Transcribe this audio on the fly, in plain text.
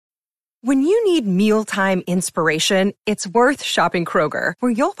When you need mealtime inspiration, it's worth shopping Kroger,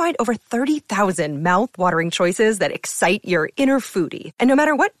 where you'll find over 30,000 mouth-watering choices that excite your inner foodie. And no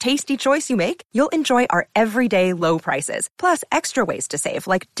matter what tasty choice you make, you'll enjoy our everyday low prices, plus extra ways to save,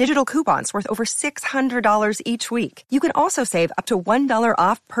 like digital coupons worth over $600 each week. You can also save up to $1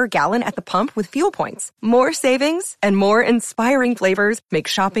 off per gallon at the pump with fuel points. More savings and more inspiring flavors make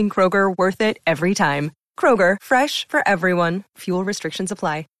shopping Kroger worth it every time. Kroger, fresh for everyone. Fuel restrictions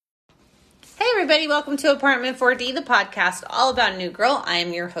apply. Hey everybody, welcome to Apartment 4D, the podcast all about New Girl. I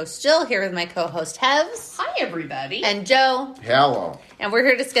am your host Jill, here with my co-host Hevs. Hi everybody. And Joe. Hello. And we're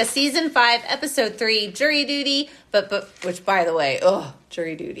here to discuss Season 5, Episode 3, Jury Duty, but which, by the way,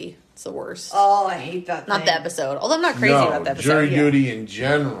 Jury Duty, it's the worst. Oh, I hate that Not thing. the episode, although I'm not crazy about the episode. Jury duty in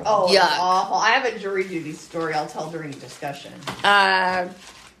general. Oh, it's Yuck. awful. I have a jury duty story I'll tell during discussion.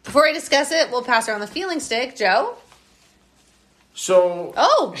 Before I discuss it, we'll pass around the feeling stick. Joe? So,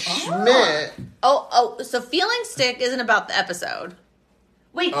 Schmidt. So feeling stick isn't about the episode.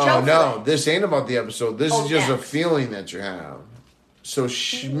 Wait, Oh, Joe. no, this ain't about the episode. This is just a next. feeling that you have. So,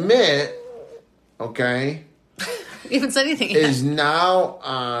 Schmidt, okay, You haven't said anything yet. is now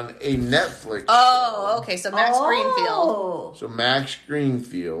on a Netflix Oh, show. okay, so Max Greenfield. So, Max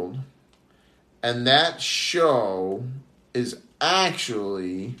Greenfield. And that show is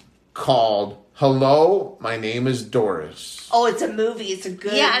actually called Hello, My Name is Doris. Oh, it's a movie. It's a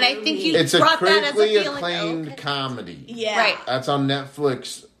good Yeah, and I movie. think you- It's a brought that as a critically feeling. acclaimed Okay. comedy. Yeah. Right. That's on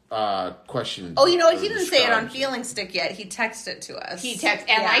Netflix. Question. Oh, you know what? He didn't say it on describes Feeling Stick yet. He texted it to us. He texted,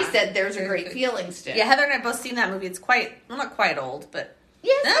 and Yeah. I said there's a great feeling stick. Yeah, Heather and I both seen that movie. It's quite, well, not quite old, but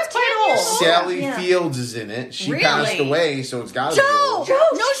Yeah, that's it's quite 10 years old. Sally Yeah. Fields is in it. She Really? passed away, so it's got to be Joe! old. Joe,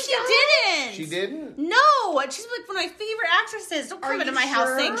 No, she she died. didn't. She didn't? No, she's like one of my favorite actresses. Don't come Are into you my house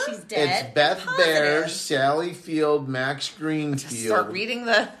sure? saying she's dead. It's Beth I'm positive. Bear, Sally Field, Max Start Greenfield. reading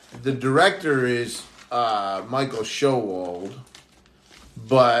the. The director is Michael Showald,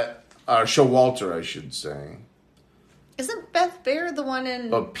 or Showalter, I should say. Isn't Beth Bear the one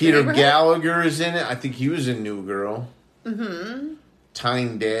in? But Peter Neighborhood? Gallagher is in it. I think he was in New Girl. Mm-hmm.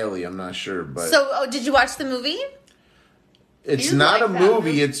 Tyne Daly, I'm not sure, but So, did you watch the movie? it's You not like a that movie.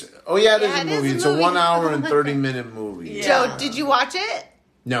 movie? It's it is Yeah, a it is movie. a It's movie. a 1 hour and 30-minute movie. Yeah. Joe, did you watch it?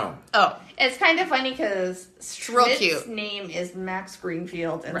 No. Oh, It's kind of funny because real Schmidt's cute. name is Max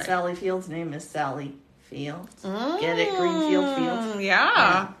Greenfield, and Right. Sally Field's name is Sally Fields. Get it? Greenfield Fields.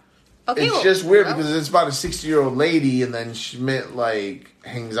 yeah. Okay, It's well, just weird well, because it's about a 60-year-old lady, and then Schmidt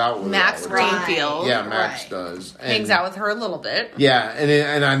hangs out with Max her all the time. Greenfield Yeah, Max Right. does. And, hangs out with her a little bit. Yeah,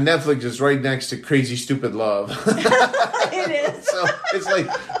 and on Netflix, it's right next to Crazy Stupid Love. It is. So it's like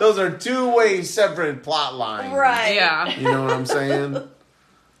those are two-way separate plot lines. Right. Yeah. You know what I'm saying?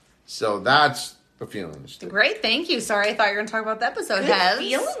 So that's the feelings. Great, thank you. Sorry, I thought you were going to talk about the episode. Good Hez.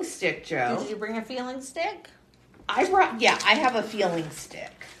 feeling stick, Joe. Did you bring a feeling stick? I have a feeling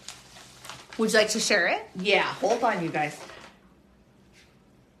stick. Would you like to share it? Yeah, hold on, you guys.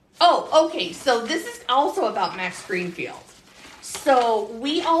 Oh, okay. So this is also about Max Greenfield. So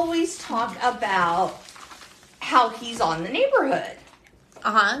we always talk about how he's on The Neighborhood,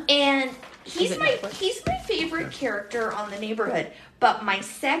 Uh-huh. and Is it Netflix? he's my favorite character on The Neighborhood. But my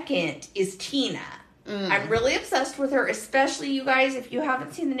second is Tina. I'm really obsessed with her, especially you guys. If you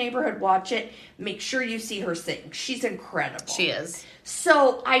haven't seen The Neighborhood, watch it. Make sure you see her sing. She's incredible. She is.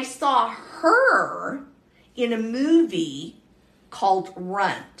 So I saw her in a movie called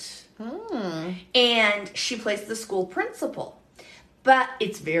Runt. And she plays the school principal. But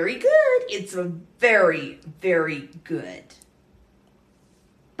it's very good. It's a very, very good.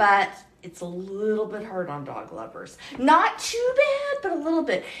 But it's a little bit hard on dog lovers. Not too bad, but a little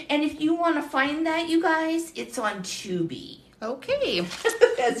bit. And if you want to find that, you guys, it's on Tubi. Okay.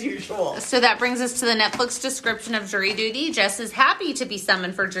 As usual. So that brings us to the Netflix description of jury duty. Jess is happy to be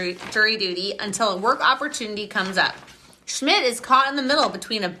summoned for jury duty until a work opportunity comes up. Schmidt is caught in the middle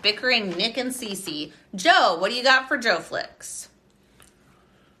between a bickering Nick and Cece. Joe, what do you got for Joe Flicks?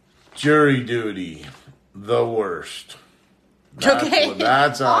 Jury duty, the worst. Okay.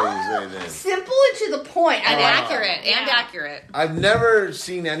 That's how you say this. Simple and to the point. And I accurate. I've never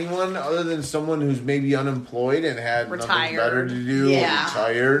seen anyone other than someone who's maybe unemployed and had nothing Retired. better to do, Yeah.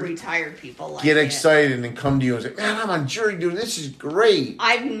 retired, Retired people like get it. excited and come to you and say, "Man, I'm on jury duty. This is great."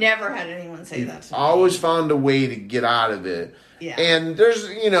 I've never had anyone say that to me. Always found a way to get out of it. Yeah. And there's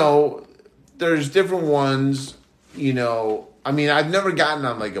different ones, I mean, I've never gotten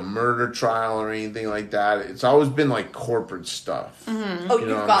on like a murder trial or anything like that. It's always been like corporate stuff. Oh, You you've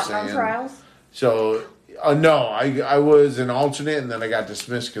know what I'm gotten on saying? trials? So, no, I was an alternate and then I got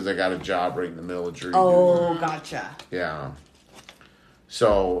dismissed because I got a job right in the middle of jury duty. Oh, gotcha. Yeah.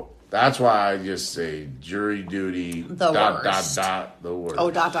 So, That's why I just say jury duty. The worst. The worst.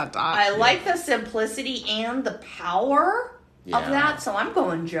 Oh, ... I like the simplicity and the power Yeah. of that, so I'm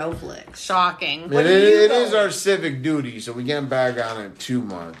going Joe Flick. Shocking. What It do you is go? our civic duty, so we can't bag on it too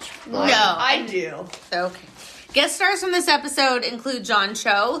much. But No. I do. Okay. Guest stars from this episode include John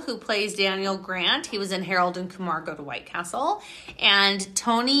Cho, who plays Daniel Grant. He was in Harold and Kumar Go to White Castle. And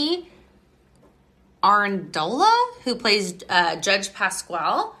Tony Arandola, who plays Judge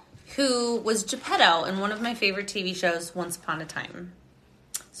Pasquale, who was Geppetto in one of my favorite TV shows, Once Upon a Time.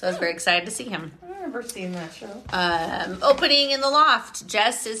 So I was very excited to see him. I've never seen that show. Opening in the loft,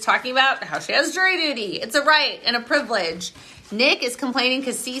 Jess is talking about how she has jury duty. It's a right and a privilege. Nick is complaining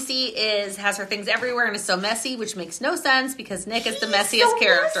because Cece has her things everywhere and is so messy, which makes no sense because Nick is the messiest so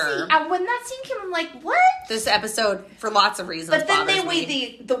character. Messy. And when that scene came, I'm like, what? This episode, for lots of reasons, But then bothers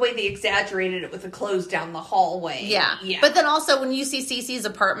the way they exaggerated it with the clothes down the hallway. Yeah. But then also when you see Cece's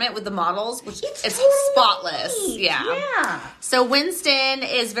apartment with the models, which it's totally spotless. neat. Yeah. So Winston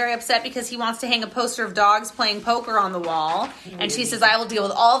is very upset because he wants to hang a poster of dogs playing poker on the wall. And she says, I will deal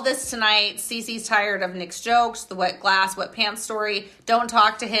with all of this tonight. Cece's tired of Nick's jokes, the wet glass, wet pants story. Don't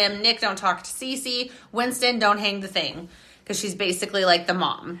talk to him. Nick, don't talk to Cece. Winston, don't hang the thing. Because she's basically like the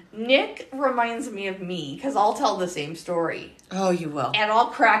mom. Nick reminds me of me because I'll tell the same story. Oh, you will. And I'll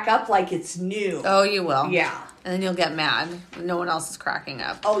crack up like it's new. Oh, you will. Yeah. And then you'll get mad when no one else is cracking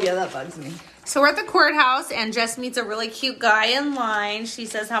up. Oh, yeah, that bugs me. So we're at the courthouse, and Jess meets a really cute guy in line. She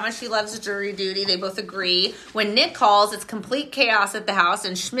says how much she loves jury duty. They both agree. When Nick calls, it's complete chaos at the house,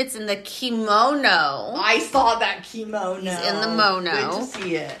 and Schmidt's in the kimono. I saw that kimono. He's in the mono. Good to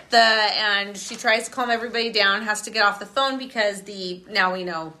see it. And she tries to calm everybody down, has to get off the phone because now we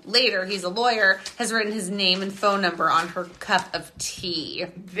know later he's a lawyer, has written his name and phone number on her cup of tea. A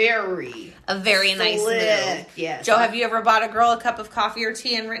very nice move. Slick, yes. Joe, have you ever bought a girl a cup of coffee or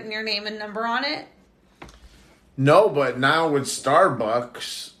tea and written your name and number on it? No, but now with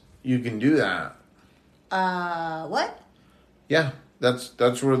Starbucks, you can do that. What? Yeah,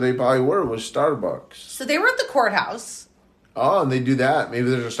 that's where they probably were, was Starbucks. So they were at the courthouse. Oh, and they do that. Maybe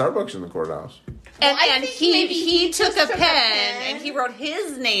there's a Starbucks in the courthouse. And, I and think maybe he took a just pen and he wrote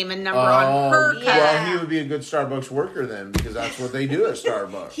his name and number on her cup. Well, he would be a good Starbucks worker then, because that's what they do at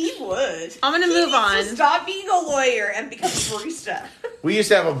Starbucks. He would. I'm going to move on. Stop being a lawyer and become a barista. We used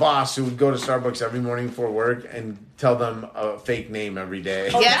to have a boss who would go to Starbucks every morning before work and tell them a fake name every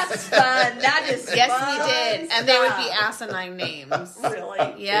day. Oh, Yes. that's fun. That is Yes, fun he did. And they would be stuff. asinine names.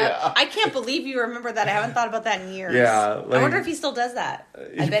 Really? Yeah. I can't believe you remember that. I haven't thought about that in years. Yeah, I wonder if he still does that.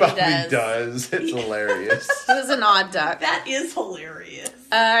 I He bet probably he does. does. It's hilarious. He was an odd duck. That is hilarious.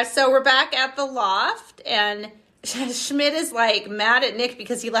 So we're back at the loft, and Schmidt is like mad at Nick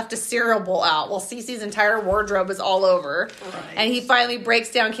because he left a cereal bowl out while Cece's entire wardrobe is all over. Right. And he finally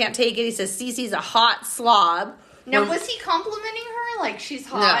breaks down, can't take it. He says Cece's a hot slob. Now, When- was he complimenting her? Like, she's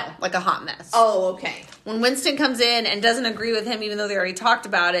hot? No, like a hot mess. Oh, okay. When Winston comes in and doesn't agree with him, even though they already talked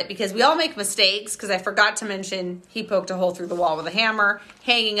about it, because we all make mistakes, because I forgot to mention he poked a hole through the wall with a hammer,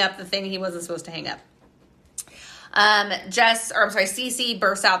 hanging up the thing he wasn't supposed to hang up. Cece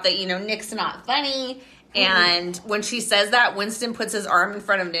bursts out that, Nick's not funny. And when she says that, Winston puts his arm in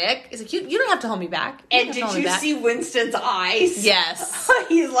front of Nick. He's like, you don't have to hold me back. You don't And have to did hold me you back." see Winston's eyes? Yes.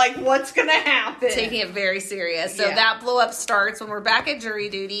 He's like, what's going to happen? Taking it very serious. So Yeah. that blow up starts when we're back at jury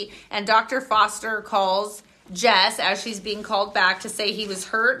duty, and Dr. Foster calls Jess as she's being called back to say he was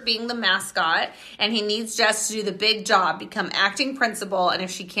hurt being the mascot, and he needs Jess to do the big job, become acting principal, and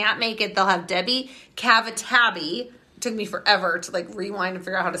if she can't make it, they'll have Debbie Cavatabi. Took me forever to rewind and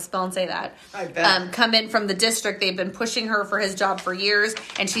figure out how to spell and say that. I bet. Come in from the district. They've been pushing her for his job for years,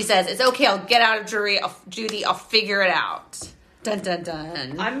 and she says, "It's okay. I'll get out of duty. I'll figure it out." Dun dun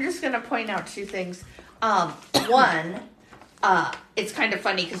dun. I'm just going to point out two things. One, it's kind of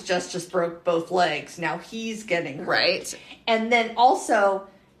funny because Jess just broke both legs. Now he's getting hurt. Right. And then also,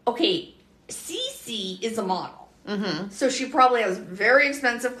 okay, Cece is a model. Mm-hmm. So she probably has very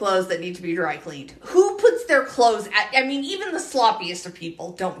expensive clothes that need to be dry cleaned. Who puts their clothes even the sloppiest of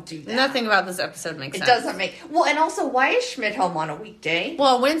people don't do that. Nothing about this episode makes It sense. doesn't make... Well, and also, why is Schmidt home on a weekday?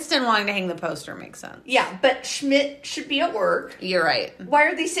 Well, Winston wanting to hang the poster makes sense. Yeah, but Schmidt should be at work. You're right. Why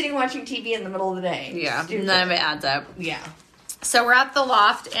are they sitting watching TV in the middle of the day? Yeah, Stupid. none of it adds up. Yeah. So we're at the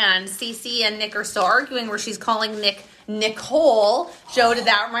loft, and Cece and Nick are still arguing where she's calling Nick Nicole. Joe, did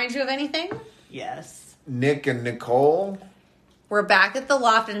that remind you of anything? Yes. Nick and Nicole? We're back at the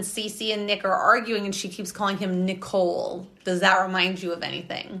loft, and Cece and Nick are arguing, and she keeps calling him Nicole. Does that remind you of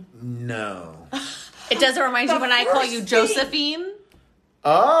anything? No. It doesn't remind you The when I call first you thing- Josephine?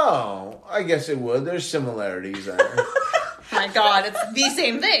 Oh, I guess it would. There's similarities there. My God, it's the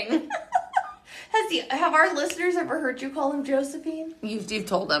same thing. Have our listeners ever heard you call him Josephine? You've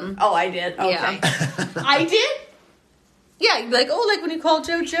told them. Oh, I did. Okay. Yeah. I did? Yeah, you'd be like, oh, like when you called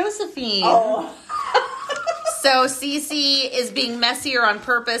Joe Josephine. Oh. So Cece is being messier on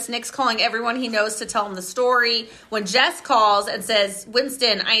purpose. Nick's calling everyone he knows to tell him the story. When Jess calls and says,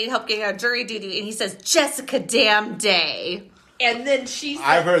 Winston, I need help getting out of jury duty. And he says, Jessica damn day. And then she said,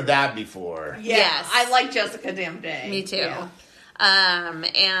 I've heard that before. yeah, Yes. I like Jessica damn day. Me too. Yeah.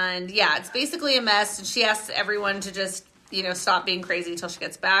 And yeah, it's basically a mess. And she asks everyone to just, stop being crazy until she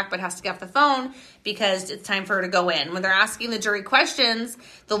gets back, but has to get off the phone because it's time for her to go in. When they're asking the jury questions,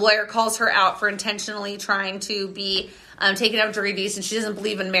 the lawyer calls her out for intentionally trying to be taken out of jury duty since she doesn't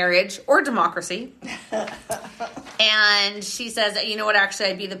believe in marriage or democracy. And she says, you know what, actually,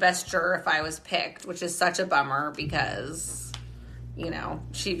 I'd be the best juror if I was picked, which is such a bummer because,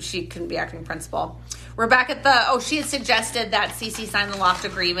 she couldn't be acting principal. We're back at she had suggested that Cece sign the loft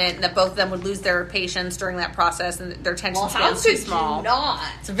agreement and that both of them would lose their patience during that process and their attention span's too small. You not?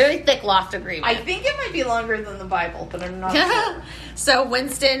 It's a very thick loft agreement. I think it might be longer than the Bible, but I'm not sure. So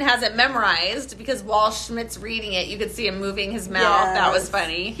Winston has it memorized because while Schmidt's reading it, you could see him moving his mouth. Yes, that was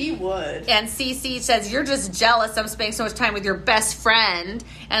funny. He would. And Cece says, you're just jealous I'm spending so much time with your best friend.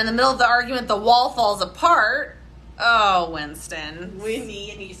 And in the middle of the argument, the wall falls apart. Oh, Winston.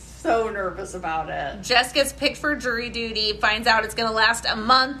 Winnie, and he's so nervous about it. Jess gets picked for jury duty, finds out it's going to last a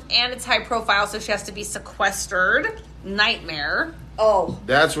month, and it's high profile, so she has to be sequestered. Nightmare. Oh.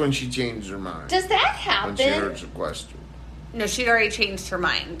 That's when she changed her mind. Does that happen? When she heard sequestered. No, she'd already changed her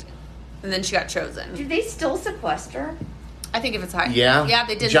mind. And then she got chosen. Do they still sequester? I think if it's high. Yeah. Yeah,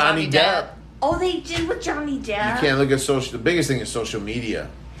 they did Johnny Depp. Oh, they did with Johnny Depp. You can't look at the biggest thing is social media.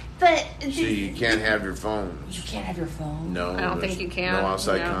 But So you can't have your phones. You can't have your phone. No. I don't think there's you can. No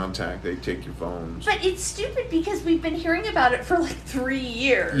outside No. contact. They take your phones. But it's stupid because we've been hearing about it for like 3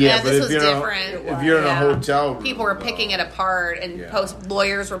 years. Yeah, but this if was you're different. if you're in Yeah. a hotel room, People were picking it apart, and Yeah.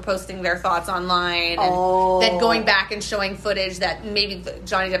 lawyers were posting their thoughts online, and Oh. then going back and showing footage that maybe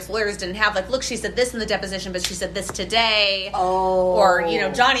Johnny Depp's lawyers didn't have. Like, look, she said this in the deposition, but she said this today. Oh. Or,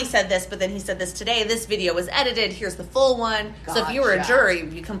 Johnny said this, but then he said this today. This video was edited. Here's the full one. So if you were a Gotcha. jury,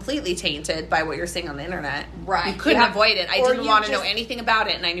 you'd be completely tainted by what you're seeing on the internet. Right. You couldn't You have- avoid it. I or didn't you want to know just anything about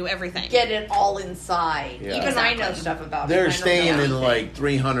it, and I knew everything. Get it all inside. Yeah. Even I know Exactly. stuff about it. They're I don't staying know in anything. like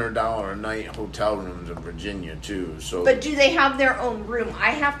 $300 a night hotel rooms in Virginia too. So But do they have their own room?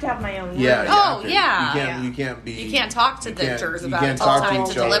 I have to have my own room. yeah, Oh, you have to- yeah. You can't be. You can't talk to you the can't- jurors you about can't it until talk time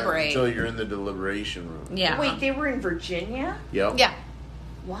each to other deliberate. until you're in the deliberation room. Yeah. Wait, they were in Virginia? Yep. Yeah.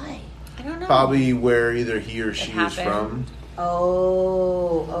 Why? I don't know. Probably where either he or she is happened. from.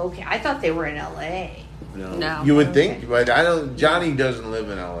 Oh, okay. I thought they were in L.A. No. You would Okay. think, but I don't. Johnny doesn't live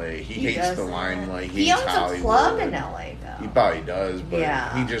in L.A. He hates the doesn't. limelight. He hates owns Hollywood. a club in L.A. though. He probably does, but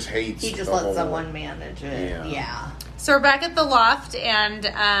Yeah. he just hates. He just the lets whole, someone manage it. Yeah. Yeah. So we're back at the loft, and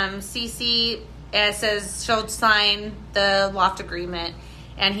Cece says she'll sign the loft agreement.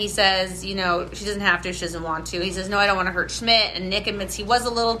 And he says, she doesn't have to, she doesn't want to. He says, no, I don't want to hurt Schmidt. And Nick admits he was a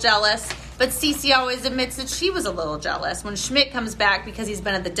little jealous. But Cece always admits that she was a little jealous. When Schmidt comes back because he's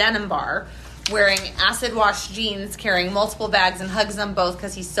been at the denim bar, wearing acid wash jeans, carrying multiple bags, and hugs them both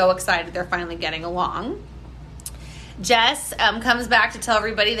because he's so excited they're finally getting along. Jess comes back to tell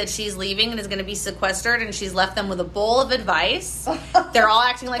everybody that she's leaving and is going to be sequestered, and she's left them with a bowl of advice. They're all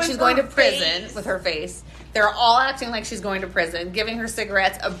acting like With she's going to her prison face. with her face. They're all acting like she's going to prison, giving her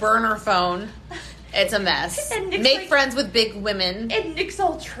cigarettes, a burner phone. It's a mess. And Nick's Make like- friends with big women. And Nick's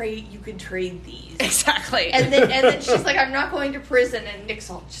all you can trade these. Exactly. And then she's like, I'm not going to prison. And Nick's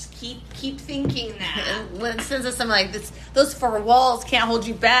all, just keep thinking that. And when it says something like this, those four walls can't hold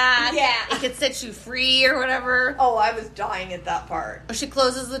you back. Yeah. It could set you free or whatever. Oh, I was dying at that part. She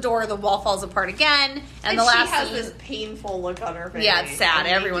closes the door, the wall falls apart again, and the she last has scene, this painful look on her face. Yeah, it's sad. And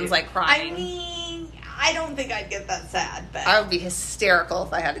me Everyone's, too. like, crying. I mean, I don't think I'd get that sad, but I would be hysterical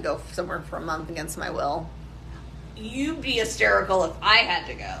if I had to go somewhere for a month against my will. you'd be hysterical if I had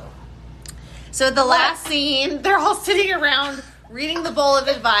to go. So the last scene, they're all sitting around reading the bowl of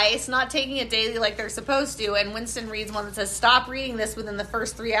advice, not taking it daily like they're supposed to, and Winston reads one that says, stop reading this within the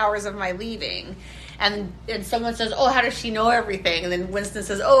first 3 hours of my leaving. And someone says, oh, how does she know everything? And then Winston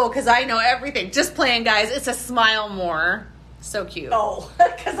says, oh, because I know everything. Just playing, guys. It's a smile more. So cute. Oh,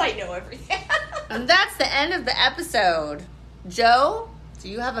 because I know everything. And that's the end of the episode. Joe, do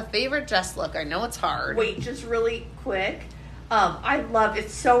you have a favorite Jess look? I know it's hard. Wait, just really quick. I love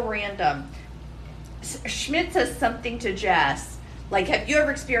it's so random. Schmidt says something to Jess, Like, have you ever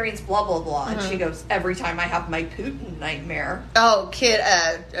experienced blah, blah, blah? And she goes, every time I have my Putin nightmare. Oh,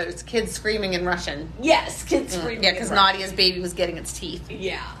 it's kids screaming in Russian. Yes, kids screaming. Yeah, because Nadia's baby was getting its teeth.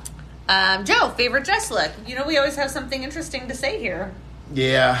 Yeah. Joe, favorite dress look? You know, we always have something interesting to say here.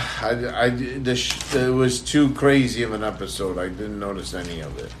 Yeah, it was too crazy of an episode. I didn't notice any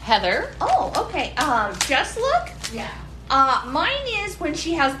of it. Heather? Oh, okay. Just look? Yeah. Mine is when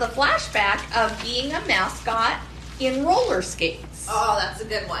she has the flashback of being a mascot in roller skates. Oh, that's a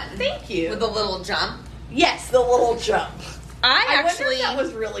good one. Thank you. With the little jump. Yes, the little jump. I wonder if that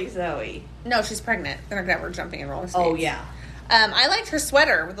was really Zoe. No, she's pregnant. They're not going to have her jumping in roller skates. Oh, yeah. I liked her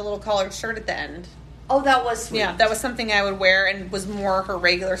sweater with the little collared shirt at the end. Oh, that was sweet. Yeah, that was something I would wear and was more her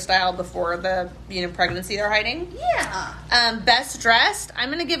regular style before the pregnancy they're hiding. Yeah. Best dressed, I'm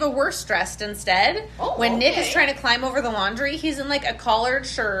going to give a worst dressed instead. Oh, when Nick is okay. trying to climb over the laundry, he's in like a collared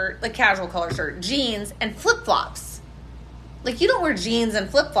shirt, like casual collared shirt, jeans, and flip-flops. Like, you don't wear jeans and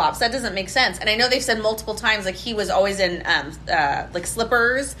flip-flops. That doesn't make sense. And I know they've said multiple times, like, he was always in, like,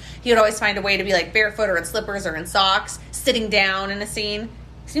 slippers. He would always find a way to be, like, barefoot or in slippers or in socks, sitting down in a scene.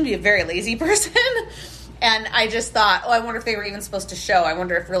 He seemed to be a very lazy person. And I just thought, I wonder if they were even supposed to show. I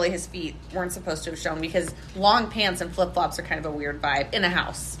wonder if really his feet weren't supposed to have shown, because long pants and flip-flops are kind of a weird vibe in a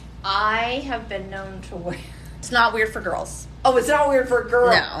house. I have been known to wear... It's not weird for girls. Oh, it's not weird for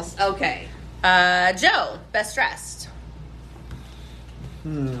girls? No. Okay. Joe, best dressed.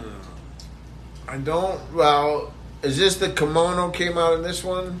 Is this the kimono came out in this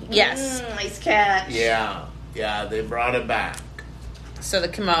one? Yes. Nice catch. Yeah, they brought it back. So the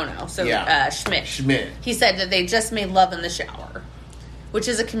kimono. So Yeah. Schmidt. He said that they just made love in the shower, which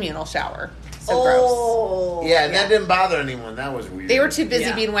is a communal shower. So gross. Yeah, and that didn't bother anyone. That was weird. They were too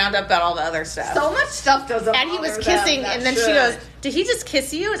busy being wound up about all the other stuff. So much stuff doesn't And he was bother kissing, them, and then she goes, "Did he just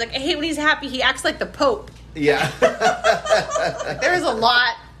kiss you?" It's like, I hate when he's happy. He acts like the Pope. Yeah. There was a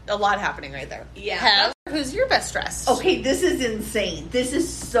lot happening right there. Yeah. Hev, who's your best dressed? Okay, this is insane. This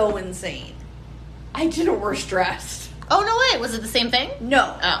is so insane. I did a worse dressed. Oh, no way. Was it the same thing?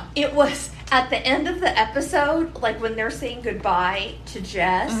 No. Oh. It was at the end of the episode, like when they're saying goodbye to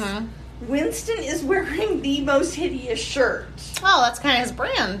Jess, Winston is wearing the most hideous shirt. Oh, that's kind of his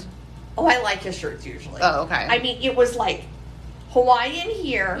brand. Oh, I like his shirts usually. Oh, okay. I mean, it was like Hawaiian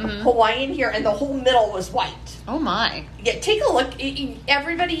here, and the whole middle was white. Oh, my. Yeah, take a look.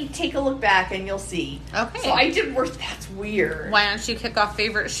 Everybody take a look back and you'll see. Okay. So I did worse. That's weird. Why don't you kick off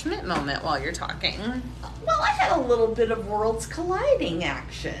favorite Schmidt moment while you're talking? Well, I had a little bit of worlds colliding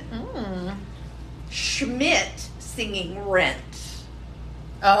action. Schmidt singing Rent.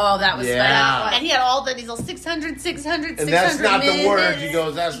 Oh, that was Yeah. funny. And he had all the diesel 600, 600, 600 And that's not the minutes. word. He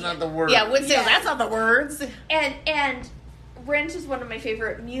goes, that's not the word. Yeah, Winston goes, that's not the words. And Rent is one of my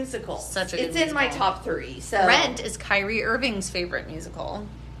favorite musicals. Such a good It's in my musical. top 3. So Rent is Kyrie Irving's favorite musical.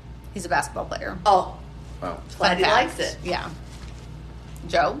 He's a basketball player. Oh, Oh. glad he Fun likes fact. it. Yeah.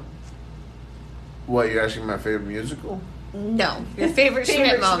 Joe? What, you're asking my favorite musical? No. Your favorite, Favorite Schmidt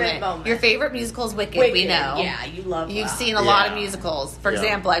Schmidt moment. moment. Your favorite musical is Wicked, Wicked. we know. Yeah, you love You've that. seen a lot of Yeah. musicals. For Yeah.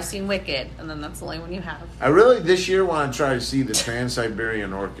 example, I've seen Wicked, and then that's the only one you have. I really, this year, want to try to see the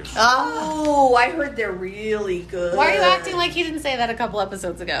Trans-Siberian Orchestra. Oh, I heard they're really good. Why are you acting like he didn't say that a couple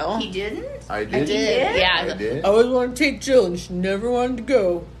episodes ago? he didn't? I did. did? Yeah. I did. I always wanted to take Jill, and she never wanted to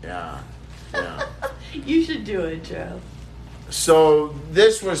go. Yeah. You should do it, Joe. So,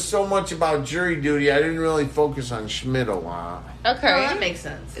 this was so much about jury duty, I didn't really focus on Schmidt a lot. Okay. Oh, that makes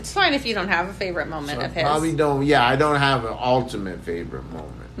sense. It's fine if you don't have a favorite moment So of his. probably don't, I don't have an ultimate favorite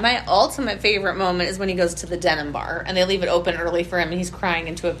moment. My ultimate favorite moment is when he goes to the denim bar and they leave it open early for him and he's crying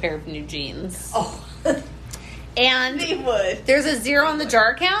into a pair of new jeans. Oh, And they would. there's a 0 on the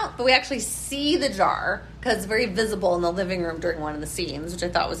jar count, but we actually see the jar because it's very visible in the living room during one of the scenes, which I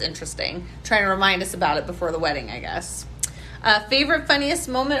thought was interesting. Trying to remind us about it before the wedding, I guess. Favorite, funniest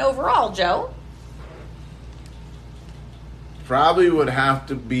moment overall, Joe? Probably would have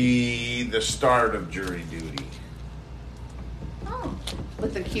to be the start of jury duty. Oh,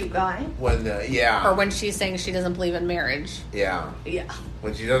 with the cute guy. When Or when she's saying she doesn't believe in marriage. Yeah.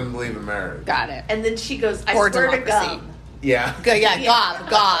 when she doesn't believe in marriage. Got it. And then she goes, I Or swear democracy. to God. Yeah. Yeah,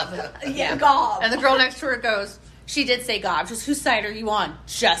 gob. Yeah, gob. And the girl next to her goes, she did say gob. She goes, whose side are you on?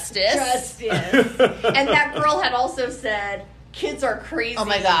 Justice. Justice. And that girl had also said, kids are crazy. Oh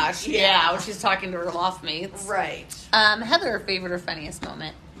my gosh. Yeah, when she's talking to her loft mates. Right. Heather, favorite or funniest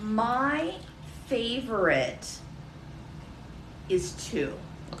moment? My favorite is 2.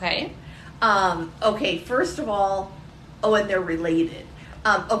 Okay. Okay, first of all, and they're related.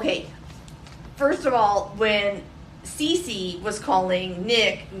 Okay, first of all, when Cece was calling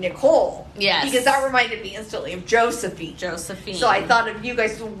Nick Nicole. Yes. Because that reminded me instantly of Josephine. Josephine. So I thought of you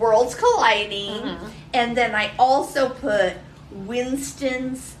guys, the worlds colliding. Mm-hmm. And then I also put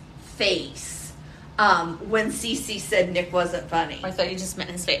Winston's face when Cece said Nick wasn't funny. I thought you just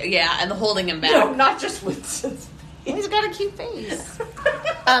meant his face. Yeah, and the holding him back. No, not just Winston's face. He's got a cute face.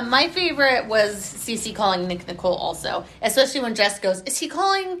 My favorite was Cece calling Nick Nicole also, especially when Jess goes, is she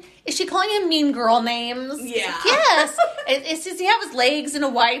calling him mean girl names? Yeah. Yes. Does he have his legs in a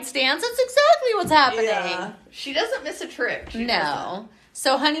wide stance? That's exactly what's happening. Yeah. She doesn't miss a trick. She No. doesn't.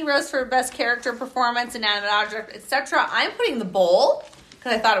 So Honey Roast for best character performance, inanimate object, etc. I'm putting The Bowl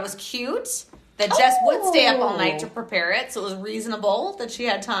because I thought it was cute that Jess would stay up all night to prepare it, so it was reasonable that she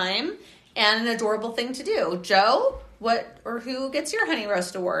had time and an adorable thing to do. Joe, what or who gets your Honey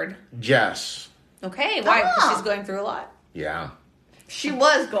Roast award? Jess. Okay, why? Because she's going through a lot. Yeah. She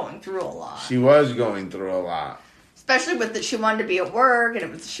was going through a lot. She was going through a lot. Especially with that she wanted to be at work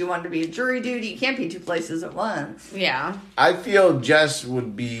and she wanted to be at jury duty. You can't be two places at once. Yeah. I feel Jess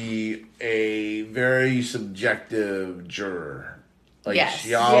would be a very subjective juror. Like Yes.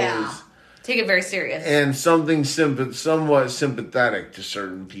 she always Yeah. Take it very serious. and somewhat sympathetic to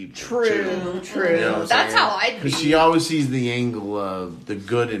certain people. True. You know what I'm That's saying? how I'd be. Because she always sees the angle of the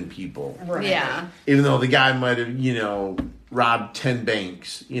good in people. Right. Yeah. Even though the guy might have, robbed 10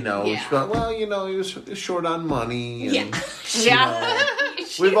 banks, Yeah. well, he was short on money. And, Yeah. Yeah.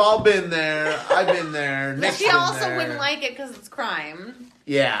 We've all been there. I've been there. But Nick's she been also there. wouldn't like it because it's crime.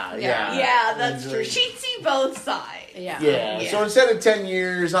 Yeah. Yeah, that's true. She'd see both sides. Yeah. Yeah. So instead of 10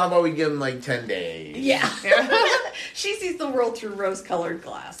 years, how about we give him like 10 days? Yeah. She sees the world through rose-colored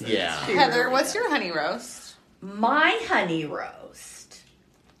glasses. Yeah. She Heather, really what's does. your Honey Roast? My honey roast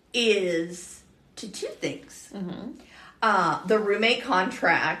is to two things. The roommate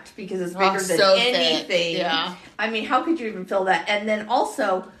contract, because it's bigger than so thick. anything. Yeah. I mean, how could you even fill that? And then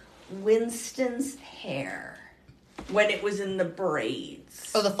also Winston's hair when it was in the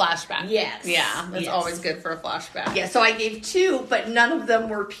braids. Oh, the flashback. Yes. Yeah, that's Yes. always good for a flashback. Yeah, so I gave two, but none of them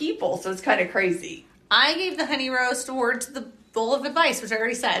were people, so it's kind of crazy. I gave the Honey Roast award to the Bowl of Advice, which I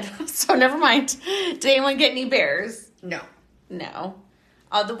already said. So never mind. Did anyone get any bears? No. No.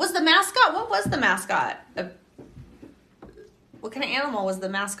 Was the mascot? What was the mascot? What kind of animal was the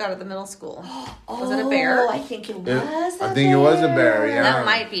mascot at the middle school? Was it a bear? Oh, I think it was. I think it was a bear, yeah. That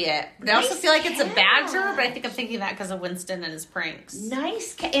might be it. But I also Nice feel like it's a cat. badger, but I think I'm thinking that because of Winston and his pranks.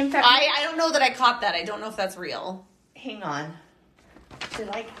 Nice. In fact, I don't know that I caught that. I don't know if that's real. hang on. Did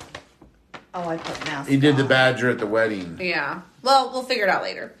I? Oh, I put mascot. He did the badger at the wedding. Yeah. Well, we'll figure it out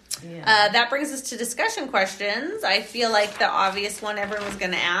later. Yeah. That brings us to discussion questions. I feel like the obvious one everyone's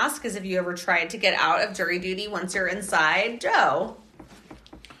going to ask is if you ever tried to get out of jury duty once you're inside. Joe.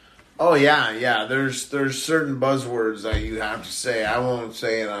 Oh yeah. There's certain buzzwords that you have to say. I won't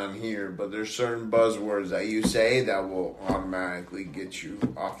say it on here, but there's certain buzzwords that you say that will automatically get you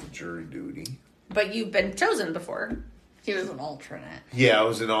off of jury duty. But you've been chosen before. He was an alternate. Yeah, I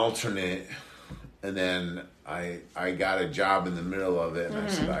was an alternate, and then I got a job in the middle of it, and I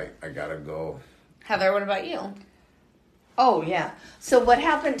said I gotta go. Heather, what about you? Oh, yeah. So what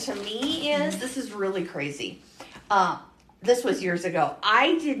happened to me is, this is really crazy. This was years ago.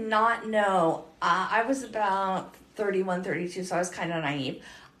 I did not know, I was about 31, 32, so I was kind of naive.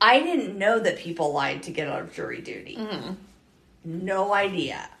 I didn't know that people lied to get out of jury duty. No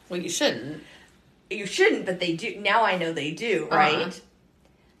idea. Well, you shouldn't. You shouldn't, but they do. Now I know they do, right?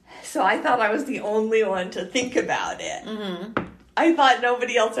 So I thought I was the only one to think about it. I thought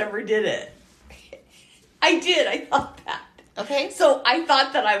nobody else ever did it. I did. I thought that. Okay. So I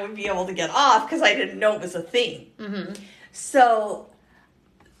thought that I would be able to get off because I didn't know it was a thing. So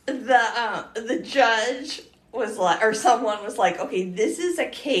the judge was like, or someone was like, okay, this is a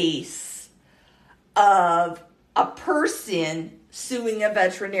case of a person suing a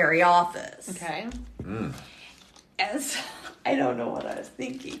veterinary office. Okay. And so, I don't know what I was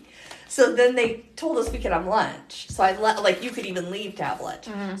thinking. So then they told us we could have lunch. So like you could even leave to have lunch.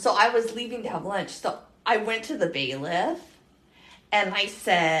 So I was leaving to have lunch. So I went to the bailiff and I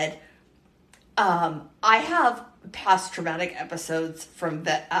said, I have past traumatic episodes from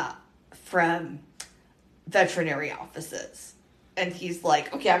veterinary offices. And he's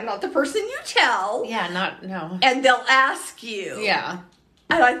like, okay, I'm not the person you tell. Yeah, no. And they'll ask you. Yeah.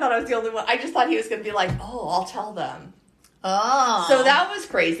 And I thought I was the only one. I just thought he was going to be like, oh, I'll tell them. Oh. So that was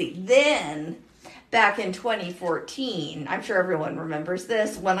crazy. Then, back in 2014, I'm sure everyone remembers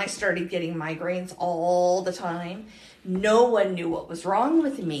this, when I started getting migraines all the time, no one knew what was wrong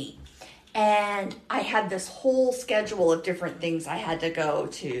with me. And I had this whole schedule of different things I had to go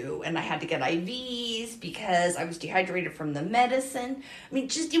to. And I had to get IVs because I was dehydrated from the medicine. I mean,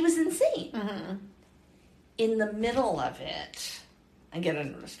 just, it was insane. Mm-hmm. In the middle of it, I get a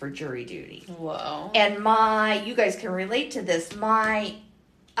notice for jury duty. Whoa. And you guys can relate to this,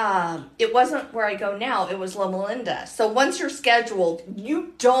 it wasn't where I go now, it was Loma Linda. So once you're scheduled,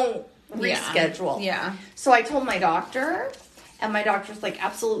 you don't reschedule. Yeah. So I told my doctor, and my doctor's like,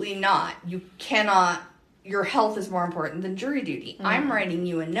 absolutely not. You cannot, your health is more important than jury duty. I'm writing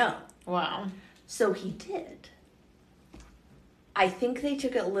you a note. Wow. So he did. I think they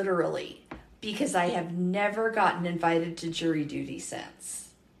took it literally because I have never gotten invited to jury duty since.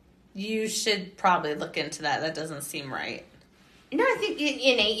 You should probably look into that. That doesn't seem right. No, I think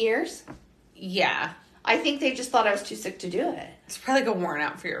in 8 years. Yeah. I think they just thought I was too sick to do it. It's probably like a warrant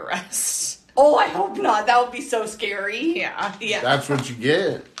out for your arrest. Oh, I hope not. That would be so scary. Yeah. Yeah. That's what you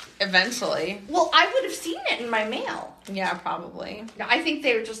get. Eventually. Well, I would have seen it in my mail. Yeah, probably. I think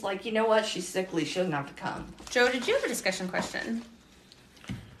they were just like, you know what? She's sickly. She doesn't have to come. Joe, did you have a discussion question?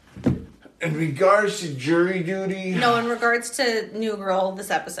 In regards to jury duty, No, in regards to New Girl,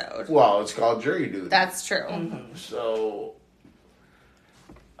 this episode. well, it's called jury duty. That's true. So,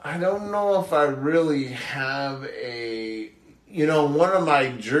 I don't know if I really have one of my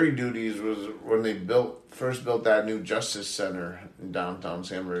jury duties was when they first built that new Justice Center in downtown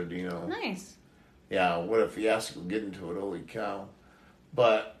San Bernardino. Nice. Yeah, what a fiasco getting to it, holy cow.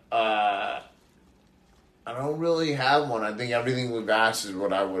 But, I don't really have one. I think everything we've asked is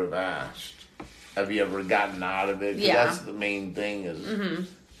what I would have asked. Have you ever gotten out of it? 'Cause Yeah. that's the main thing is,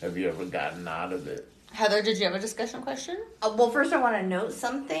 have you ever gotten out of it? Heather, did you have a discussion question? Well, first I want to note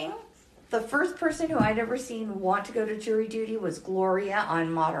something. The first person who I'd ever seen want to go to jury duty was Gloria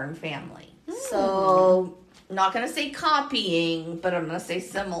on Modern Family. So, not going to say copying, but I'm going to say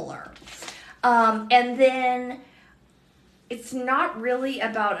similar. And then, it's not really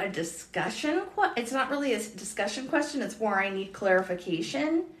about a discussion. It's not really a discussion question. It's more I need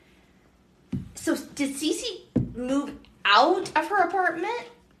clarification. So, did Cece move out of her apartment?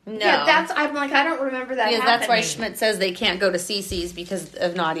 No. Yeah, I'm like, I don't remember that Because happening. that's why Schmidt says they can't go to Cece's because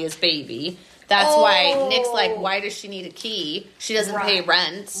of Nadia's baby. That's why Nick's like, why does she need a key? She doesn't pay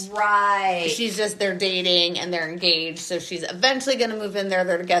rent. Right. She's just, they're dating and they're engaged, so she's eventually going to move in there.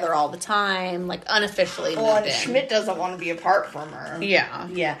 They're together all the time, like unofficially moved and in. Schmidt doesn't want to be apart from her. Yeah.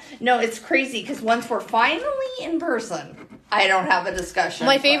 Yeah. No, it's crazy because once we're finally in person, I don't have a discussion.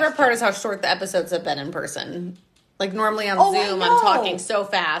 My favorite part is how short the episodes have been in person. Like normally on Oh, I Zoom, know. I'm talking so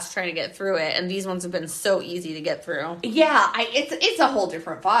fast trying to get through it, and these ones have been so easy to get through. Yeah, it's a whole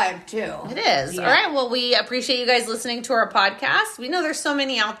different vibe too. It is. Yeah. All right. Well, we appreciate you guys listening to our podcast. We know there's so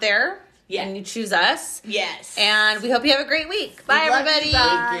many out there. Yeah. And you choose us. Yes. And we hope you have a great week. Bye, Love you everybody.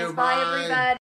 guys. Thank you. Bye, Bye. everybody.